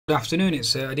Good afternoon,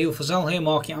 it's Adil Fazal here,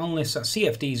 market analyst at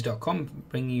CFDs.com,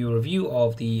 bringing you a review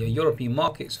of the European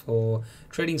markets for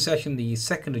trading session the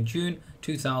 2nd of June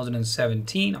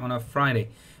 2017 on a Friday.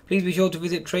 Please be sure to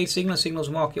visit TradeSignal, signals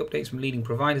market updates from leading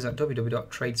providers at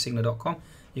www.tradesignal.com.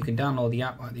 You can download the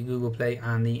app at the Google Play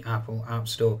and the Apple App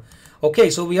Store. Okay,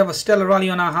 so we have a stellar rally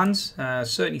on our hands.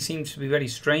 Certainly seems to be very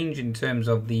strange in terms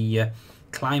of the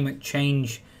climate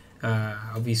change,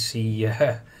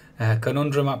 conundrum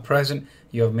at present.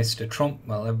 You have Mr. Trump.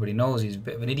 Well, everybody knows he's a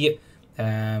bit of an idiot,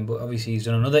 but obviously he's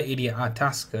done another idiot at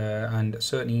task and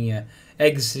certainly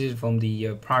exited from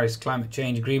the Paris Climate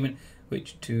Change Agreement,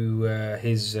 which to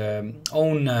his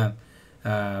own,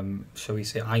 shall we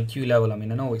say, IQ level. I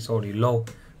mean, I know it's already low,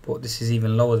 but this is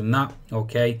even lower than that.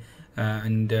 Okay,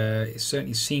 and it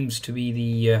certainly seems to be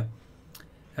the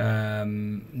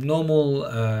normal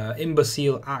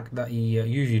imbecile act that he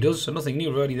usually does. So nothing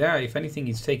new really there. If anything,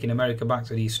 he's taking America back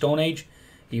to the Stone Age.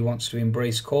 He wants to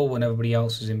embrace coal when everybody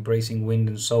else is embracing wind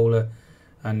and solar,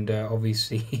 and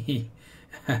obviously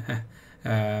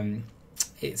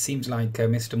it seems like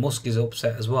Mr. Musk is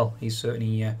upset as well. He's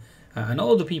certainly and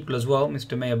all the people as well,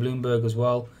 Mr. Mayor Bloomberg as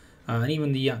well, and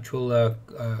even the actual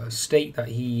state that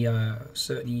he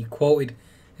certainly quoted.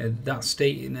 That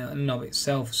state in and of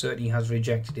itself certainly has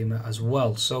rejected him as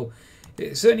well. So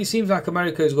it certainly seems like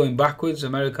America is going backwards.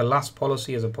 America last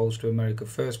policy as opposed to America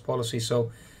first policy.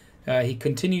 So he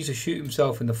continues to shoot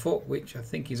himself in the foot, which I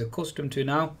think he's accustomed to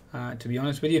now, to be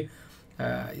honest with you.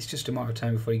 It's just a matter of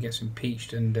time before he gets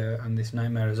impeached and this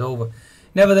nightmare is over.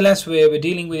 Nevertheless, we're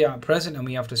dealing with it at present, and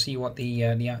we have to see what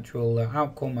the actual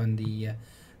outcome and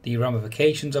the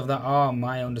ramifications of that are.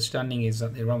 My understanding is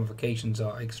that the ramifications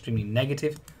are extremely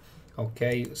negative.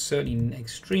 Okay, certainly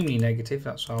extremely negative.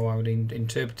 That's how I would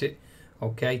interpret it.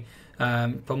 Okay,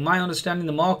 from my understanding,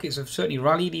 the markets have certainly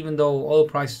rallied, even though oil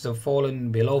prices have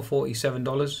fallen below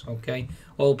 $47. Okay,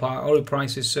 oil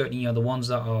prices certainly are the ones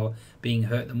that are being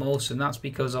hurt the most, and that's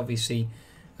because obviously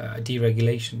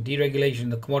deregulation. Deregulation in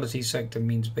the commodities sector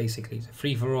means basically it's a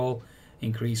free-for-all,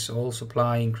 increase oil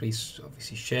supply, increase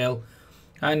obviously shale.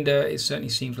 And it certainly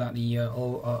seems like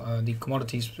the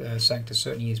commodities sector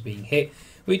certainly is being hit,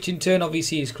 which in turn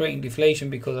obviously is creating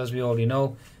deflation, because as we already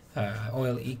know,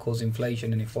 oil equals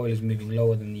inflation, and if oil is moving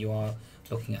lower, then you are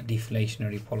looking at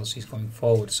deflationary policies going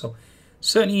forward. So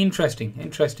certainly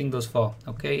interesting thus far.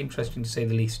 Okay, interesting to say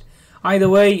the least. Either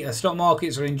way, stock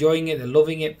markets are enjoying it, they're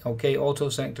loving it. Okay, auto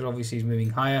sector obviously is moving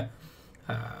higher.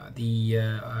 The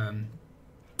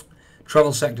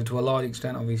travel sector to a large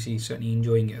extent obviously certainly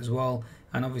enjoying it as well.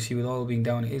 And obviously with oil being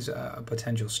down, it is a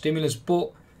potential stimulus.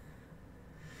 But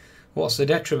what's the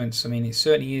detriments? I mean, it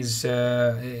certainly is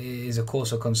a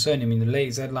cause of concern. I mean, the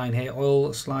latest headline here: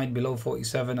 oil slide below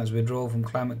 47 as withdrawal from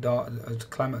climate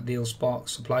deal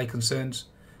sparks supply concerns.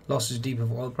 Losses deeper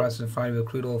for oil prices and Friday with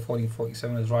crude oil falling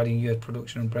 47 as riding US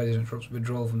production and President Trump's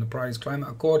withdrawal from the Paris Climate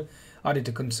Accord added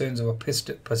to concerns of a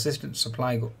persistent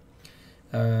supply glut.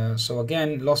 So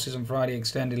again, losses on Friday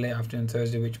extended late afternoon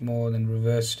Thursday, which more than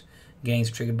reversed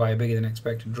gains triggered by a bigger than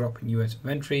expected drop in US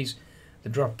inventories. The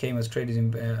drop came as traders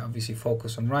obviously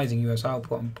focused on rising US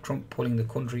output and Trump pulling the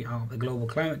country out of the global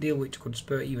climate deal, which could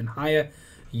spur even higher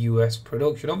US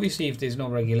production. Obviously, if there's no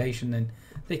regulation, then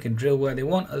they can drill where they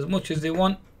want, as much as they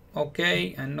want,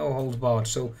 okay, and no holds barred.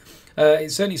 So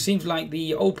it certainly seems like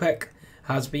the OPEC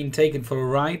has been taken for a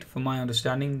ride, from my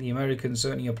understanding. The Americans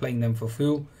certainly are playing them for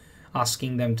fool,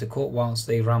 asking them to cut whilst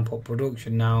they ramp up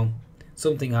production. Now,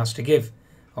 something has to give.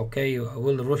 Okay,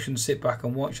 will the Russians sit back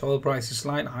and watch oil prices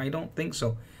slide? I don't think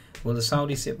so. Will the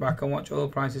Saudis sit back and watch oil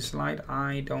prices slide?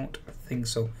 I don't think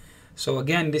so. So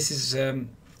again, this is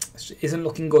isn't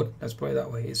looking good. Let's put it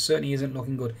that way. It certainly isn't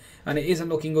looking good, and it isn't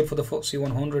looking good for the FTSE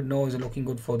 100. Nor is it looking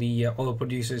good for the oil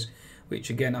producers, which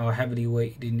again are heavily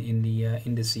weighted in the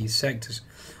indices sectors.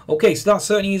 Okay, so that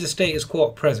certainly is a status quo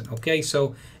at present. Okay,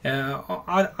 so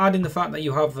add in the fact that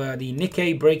you have the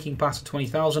Nikkei breaking past the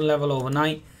 20,000 level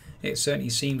overnight. It certainly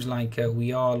seems like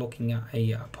we are looking at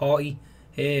a party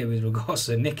here with regards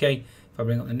to the Nikkei. If I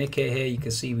bring up the Nikkei here, you can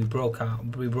see we broke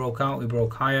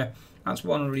higher. That's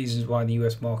one of the reasons why the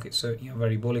US markets certainly are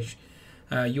very bullish.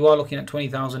 You are looking at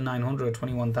 20,900 or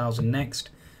 21,000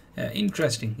 next.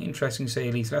 Interesting to say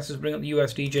the least. Let's just bring up the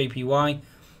USD/JPY.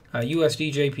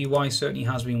 USD/JPY certainly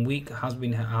has been weak, has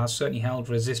certainly held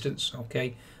resistance.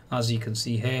 Okay, as you can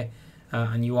see here.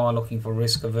 And you are looking for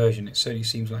risk aversion. It certainly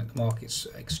seems like the market's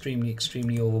extremely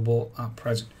overbought at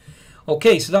present.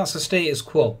 Okay, so that's the status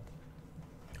quo.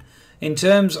 In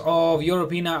terms of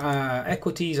European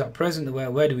equities at present,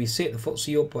 where do we sit? The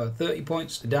FTSE up 30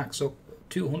 points, the DAX up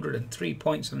 203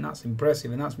 points, and that's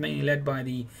impressive. And that's mainly led by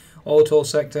the auto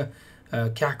sector.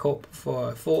 CAC up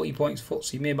for 40 points,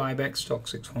 FTSE MIB IBEX stock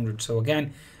 600. So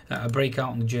again, a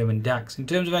breakout on the German DAX. In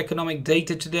terms of economic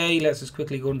data today, let's just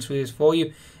quickly go through this for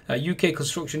you. UK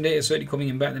construction data certainly coming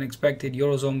in better than expected.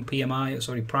 Eurozone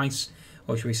PMI, price,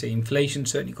 or should we say inflation,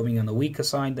 certainly coming on the weaker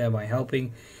side, thereby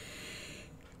helping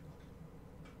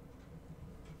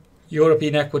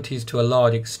European equities to a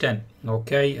large extent.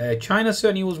 Okay, China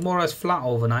certainly was more or less flat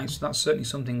overnight, so that's certainly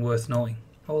something worth noting.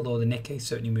 Although the Nikkei is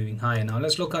certainly moving higher. Now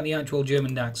let's look at the actual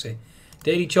German DAX here.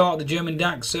 Daily chart of the German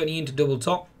DAX certainly into double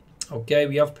top. Okay,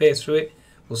 we have paced through it.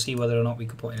 We'll see whether or not we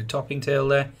can put in a topping tail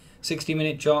there.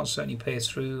 60-minute chart certainly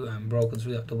paced through and broken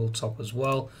through that double top as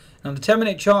well. Now the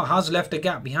 10-minute chart has left a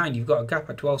gap behind. You've got a gap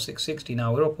at 12,660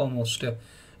 now. We're up almost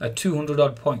 200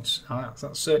 odd points. Now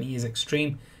that certainly is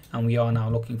extreme, and we are now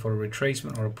looking for a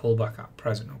retracement or a pullback at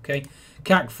present. Okay,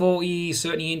 CAC 40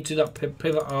 certainly into that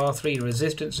pivot R3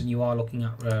 resistance, and you are looking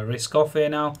at risk off here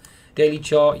now. Daily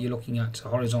chart, you're looking at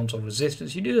horizontal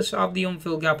resistance. You do just have the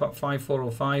unfilled gap at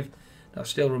 5405. That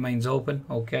still remains open.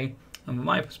 Okay, and from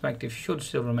my perspective, should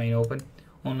still remain open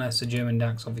unless the German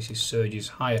DAX obviously surges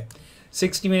higher.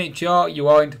 60-minute chart, you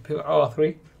are into pivot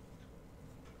R3.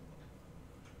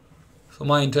 So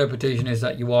my interpretation is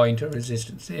that you are into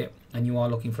resistance here, and you are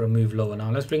looking for a move lower.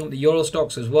 Now let's bring up the Euro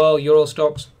stocks as well. Euro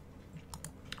stocks,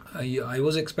 I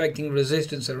was expecting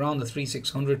resistance around the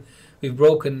 3600. We've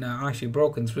broken, actually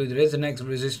broken through. There is a next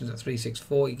resistance at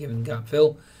 3640 given gap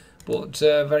fill, but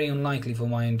very unlikely for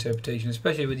my interpretation,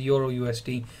 especially with Euro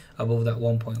USD above that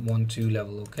 1.12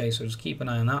 level. Okay, so just keep an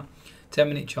eye on that.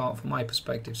 10-minute chart from my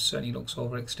perspective certainly looks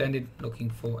overextended, looking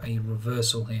for a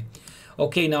reversal here.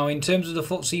 Okay, now in terms of the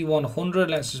FTSE 100,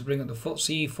 let's just bring up the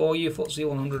FTSE for you. FTSE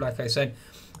 100, like I said,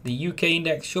 the UK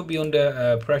index should be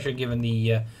under pressure given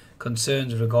the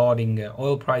concerns regarding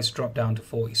oil price drop down to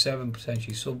 47,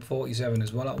 potentially sub 47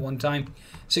 as well at one time.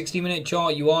 60-minute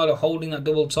chart, you are holding that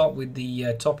double top with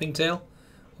the topping tail.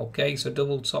 Okay, so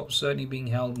double top certainly being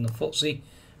held in the FTSE,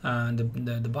 and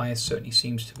the bias certainly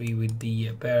seems to be with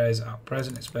the bears at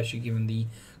present, especially given the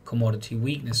commodity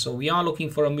weakness. So we are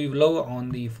looking for a move lower on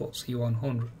the FTSE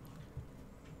 100.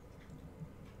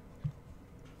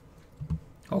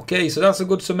 Okay, so that's a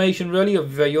good summation really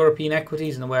of European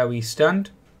equities and where we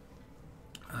stand.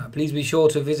 Please be sure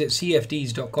to visit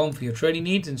cfds.com for your trading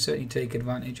needs and certainly take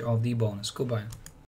advantage of the bonus. Goodbye.